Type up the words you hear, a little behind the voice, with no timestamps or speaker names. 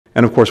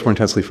And of course, we're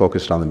intensely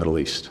focused on the Middle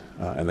East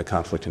and the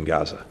conflict in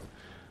Gaza.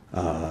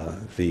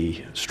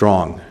 The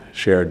strong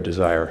shared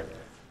desire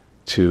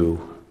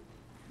to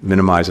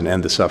minimize and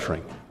end the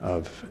suffering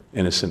of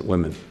innocent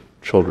women,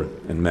 children,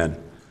 and men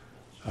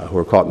who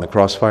are caught in the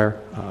crossfire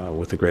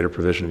with the greater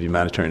provision of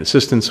humanitarian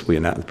assistance.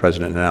 The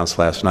President announced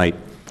last night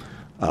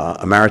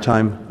a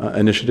maritime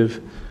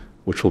initiative,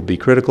 which will be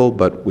critical,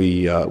 but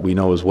we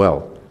know as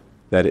well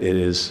that it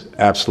is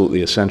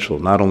absolutely essential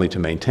not only to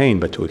maintain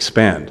but to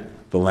expand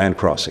the land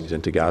crossings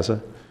into Gaza.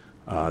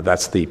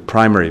 That's the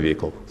primary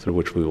vehicle through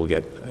which we will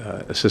get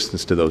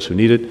assistance to those who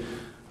need it,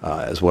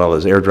 as well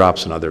as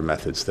airdrops and other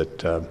methods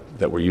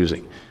that we're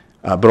using.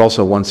 But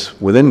also, once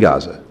within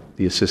Gaza,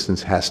 the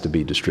assistance has to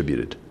be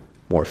distributed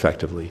more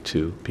effectively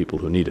to people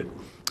who need it.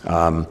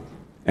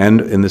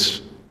 And in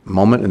this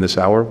moment, in this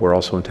hour, we're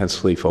also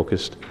intensely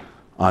focused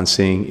on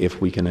seeing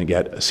if we can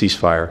get a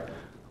ceasefire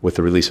with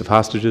the release of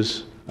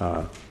hostages,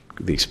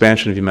 the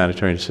expansion of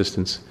humanitarian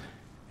assistance,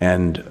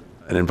 and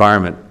an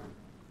environment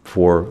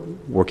for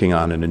working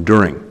on an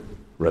enduring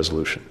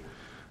resolution.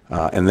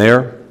 And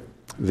there,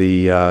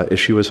 the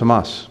issue is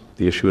Hamas.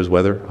 The issue is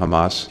whether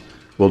Hamas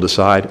will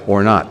decide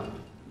or not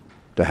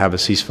to have a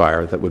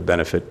ceasefire that would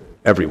benefit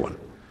everyone.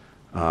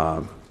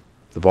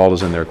 The ball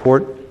is in their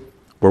court.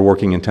 We're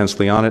working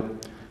intensely on it,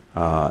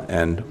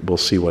 and we'll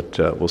see what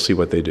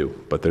they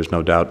do. But there's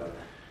no doubt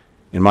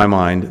in my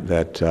mind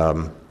that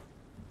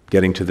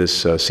getting to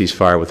this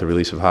ceasefire with the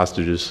release of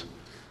hostages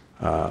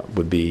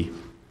would be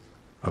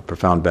a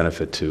profound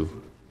benefit to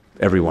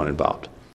everyone involved.